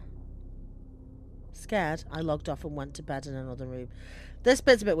there. Scared, I logged off and went to bed in another room. This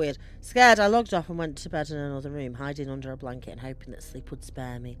bit's a bit weird. Scared, I logged off and went to bed in another room, hiding under a blanket and hoping that sleep would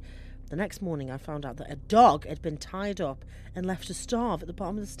spare me. The next morning, I found out that a dog had been tied up and left to starve at the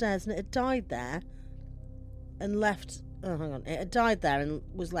bottom of the stairs, and it had died there and left... Oh, hang on. It had died there and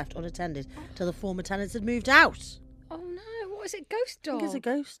was left unattended till the former tenants had moved out. Oh, no. What is it? Ghost dog? I think it's a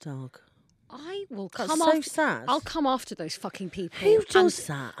ghost dog. I will That's come so after... sad. I'll come after those fucking people. Who does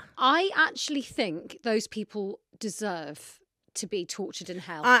that? I actually think those people deserve to be tortured in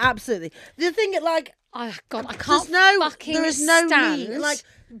hell. Absolutely. The thing, like... Oh, God, I can't fucking there is no stand... need. Like,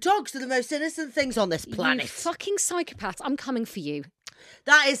 dogs are the most innocent things on this planet. You fucking psychopaths. I'm coming for you.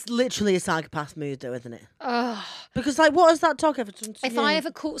 That is literally a psychopath mood, though, isn't it? Ugh. Because, like, what has that dog ever done to If you? I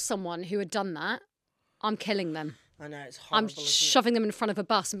ever caught someone who had done that, I'm killing them. I know, it's horrible. I'm shoving them in front of a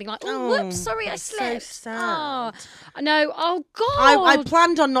bus and being like, oh, whoops, sorry, I slipped. So sad. I know. Oh, God. I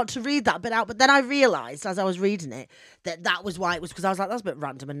planned on not to read that bit out, but then I realised as I was reading it that was why it was, because I was like, that's a bit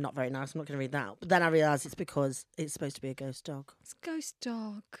random and not very nice. I'm not going to read that out. But then I realised it's because it's supposed to be a ghost dog. It's a ghost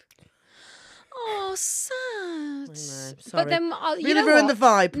dog. Oh, sad. I know, sorry. But then, you really know ruined what? the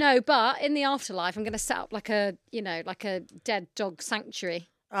vibe. No, but in the afterlife, I'm going to set up like a dead dog sanctuary.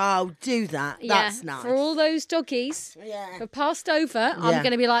 Oh, do that. Yeah, That's nice. for all those doggies who passed over, I'm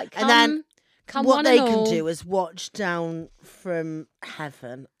going to be like, come, and then come what one they and can all. do is watch down from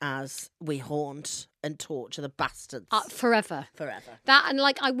heaven as we haunt and torture the bastards. Forever. That, and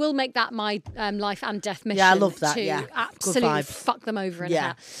like, I will make that my life and death mission. Yeah, I love that, to yeah. absolutely Good vibe. fuck them over in Yeah,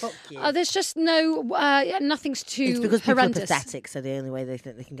 hell. fuck you. There's just no, nothing's too It's because horrendous. people are pathetic, so the only way they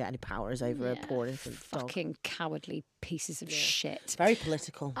think they can get any power is over a poor innocent dog. Fucking cowardly pieces of shit. Very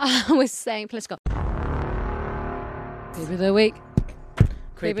political. I was saying political. Creep of the week.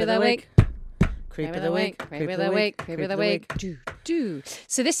 Creep of the week. Creep of the week. Creep of the week. Creep of the week. Do.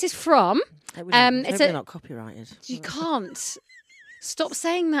 So this is from... it's not copyrighted. You can't. Stop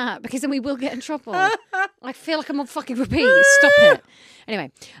saying that, because then we will get in trouble. I feel like I'm on fucking repeat. Stop it.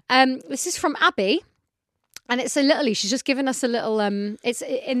 Anyway, this is from Abby. And it's a little, she's just given us a little, it's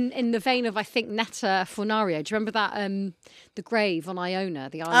in the vein of, I think, Netta Fornario. Do you remember that, the grave on Iona,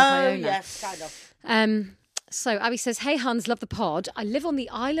 the Isle of Iona? Oh, yes, kind of. So Abby says, hey, Hans, love the pod. I live on the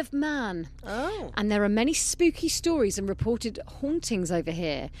Isle of Man. Oh. And there are many spooky stories and reported hauntings over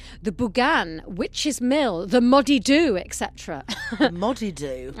here. The Bugan, Witch's Mill, the Moddy Doo, etc. The Moddy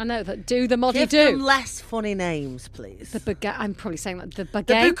Doo. I know, that do the Moddy Give Doo. them less funny names, please. The Bugan, I'm probably saying that. The The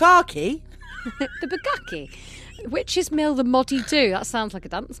Bugan. Bukkake. The Bugaki. Witch's Mill, the Moddy Do. That sounds like a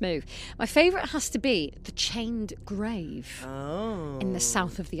dance move. My favourite has to be the Chained Grave in the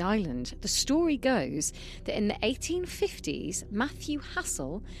south of the island. The story goes that in the 1850s, Matthew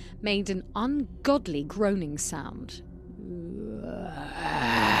Hassel made an ungodly groaning sound.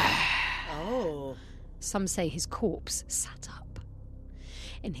 Oh. Some say his corpse sat up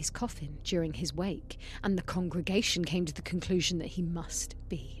in his coffin during his wake, and the congregation came to the conclusion that he must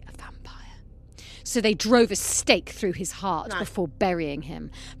be a vampire. So they drove a stake through his heart before burying him,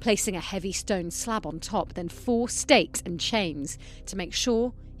 placing a heavy stone slab on top, then 4 stakes and chains to make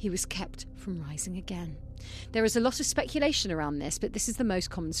sure he was kept from rising again. There is a lot of speculation around this, but this is the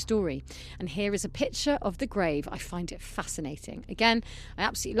most common story. And here is a picture of the grave. I find it fascinating. Again, I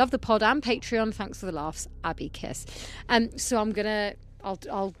absolutely love the pod and Patreon. Thanks for the laughs, Abby Kiss. So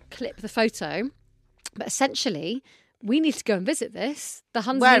I'll clip the photo. But essentially, we need to go and visit this. The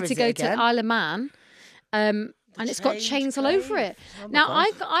Huns need to go to Isle of Man. And it's got chains all over it. Now,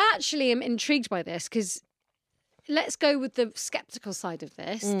 I actually am intrigued by this because let's go with the sceptical side of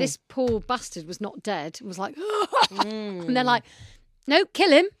this. This poor bastard was not dead. It was like, and they're like, no,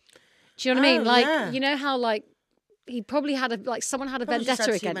 kill him. Do you know what I mean? Like, you know how like he probably had someone had a vendetta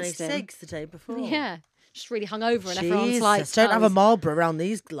against him. Too many cigs the day before. Yeah, just really hungover, and everyone's like, don't have a Marlborough around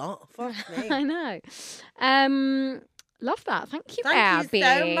these lot. Fuck me. I know. Love that. Thank you, Abby.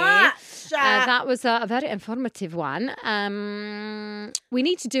 Thank you so much. That was a very informative one. We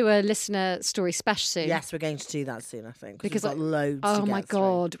need to do a listener story special soon. Yes, we're going to do that soon, I think. Because we've got loads Oh my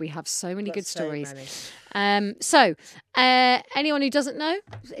God, we have so many good stories. So, anyone who doesn't know,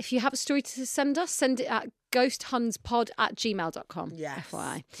 if you have a story to send us, send it at ghosthunspod@gmail.com. Yes,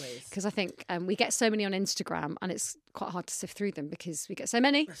 FYI. please. Because I think we get so many on Instagram and it's quite hard to sift through them because we get so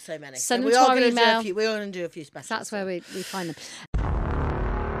many. So many. Send them to our email. We're going to do a few specials. So that's where we find them.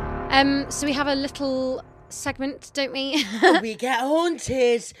 So we have a little segment, don't we? We get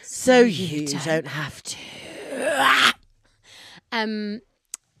haunted so you don't have to.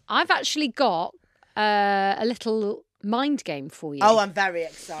 I've actually got a little mind game for you. Oh, I'm very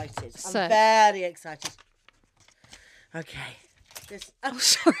excited. I'm very excited. Okay. Oh,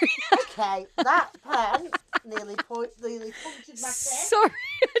 sorry. Okay, that pen nearly punctured my tip. Sorry,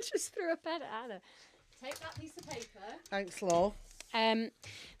 I just threw a pen at Anna. Take that piece of paper. Thanks, Law.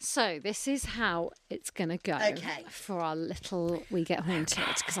 So this is how it's gonna go. Okay. For our little We Get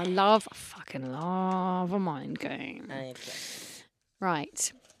Haunted, because I fucking love a mind game. Okay.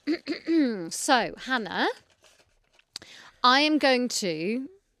 Right. So Hannah, I am going to,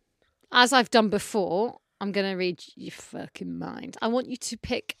 as I've done before, I'm going to read your fucking mind. I want you to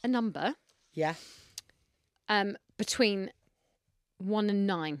pick a number. Yeah. Between 1 and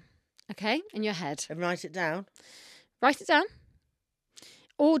 9. Okay? In your head. And write it down. Write it down.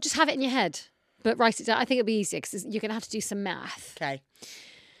 Or just have it in your head. But write it down. I think it'll be easier because you're going to have to do some math. Okay.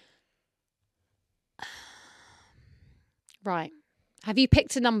 Right. Have you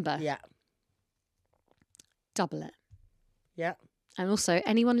picked a number? Yeah. Double it. Yeah. And also,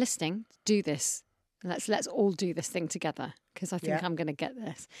 anyone listening, do this. Let's all do this thing together because I think I'm going to get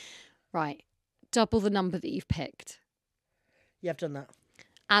this. Right. Double the number that you've picked. Yeah, I've done that.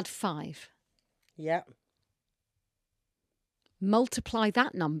 Add 5. Yeah. Multiply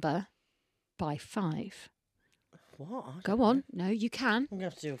that number by 5. What? Go on. No, you can. I'm going to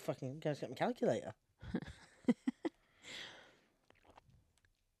have to do go get my calculator.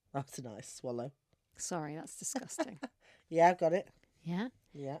 That's a nice swallow. Sorry, that's disgusting. Yeah, I've got it. Yeah?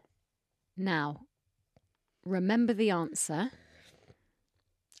 Yeah. Now, remember the answer.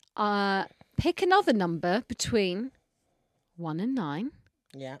 Pick another number between 1 and 9.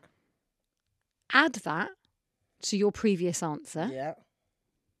 Yeah. Add that to your previous answer. Yeah.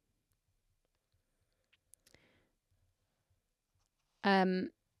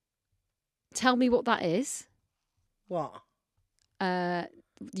 Tell me what that is. What?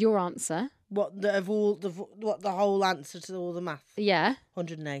 Your answer. What the whole answer to all the math? Yeah.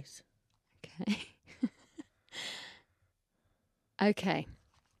 108. Okay. Okay.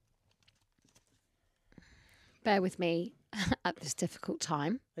 Bear with me at this difficult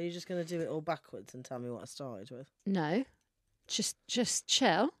time. Are you just going to do it all backwards and tell me what I started with? No. Just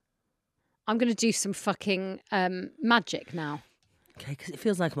chill. I'm going to do some fucking magic now. Okay, because it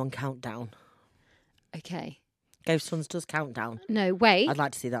feels like I'm on countdown. Okay. Ghost Huns does countdown. No, wait. I'd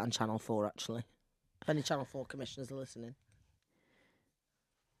like to see that on Channel 4, actually. If any Channel 4 commissioners are listening.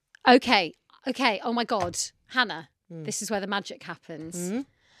 Okay. Oh my God. Hannah, this is where the magic happens.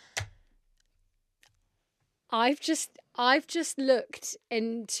 I've just looked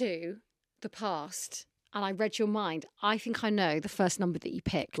into the past and I read your mind. I think I know the first number that you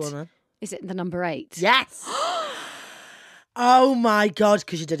picked. Go on then. Is it the number 8? Yes. Oh my God,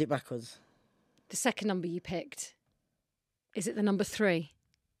 because you did it backwards. The second number you picked. Is it the number 3?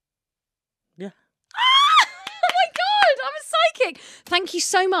 Yeah. Oh my God, I'm a psychic. Thank you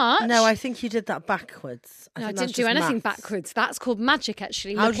so much. No, I think you did that backwards. No, I didn't do anything backwards. That's called magic,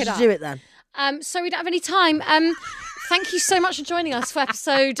 actually. How did you do it then? So we don't have any time. Thank you so much for joining us for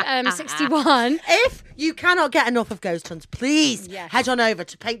episode 61. If you cannot get enough of Ghost Hunts, please head on over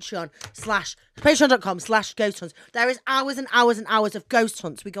to patreon.com/Ghost Hunts. There is hours and hours and hours of Ghost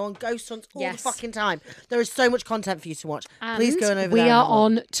Hunts. We go on Ghost Hunts all the fucking time. There is so much content for you to watch. And please go on over we there. We are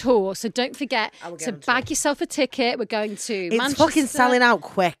on tour, so don't forget to bag yourself a ticket. We're going to Manchester. It's fucking selling out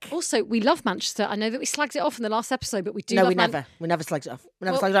quick. Also, we love Manchester. I know that we slagged it off in the last episode, but we do. No, we never slagged it off. We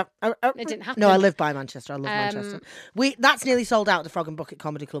never slagged it off. It didn't happen. No, I live by Manchester. I love Manchester. That's nearly sold out at the Frog and Bucket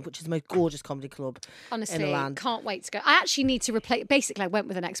Comedy Club, which is the most gorgeous comedy club honestly in the land. Can't wait to go. I actually need to replace. Basically, I went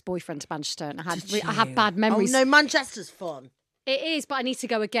with an ex-boyfriend to Manchester, and I had bad memories. Oh no, Manchester's fun. It is, but I need to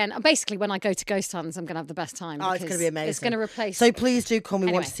go again. And basically, when I go to Ghost Hunts, I'm going to have the best time. Oh, it's going to be amazing. It's going to replace. So please do come.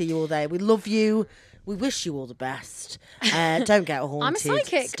 We want to see you all there. We love you. We wish you all the best. Don't get haunted. I'm a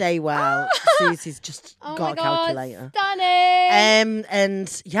psychic. Stay well. Susie's just got a calculator. Stunning.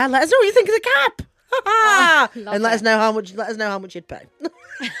 And yeah, let us know what you think of the cap. And let us know how much you'd pay.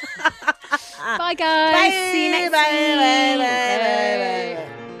 Bye guys. Bye. See you next Bye. week. Bye. Bye. Bye. Bye.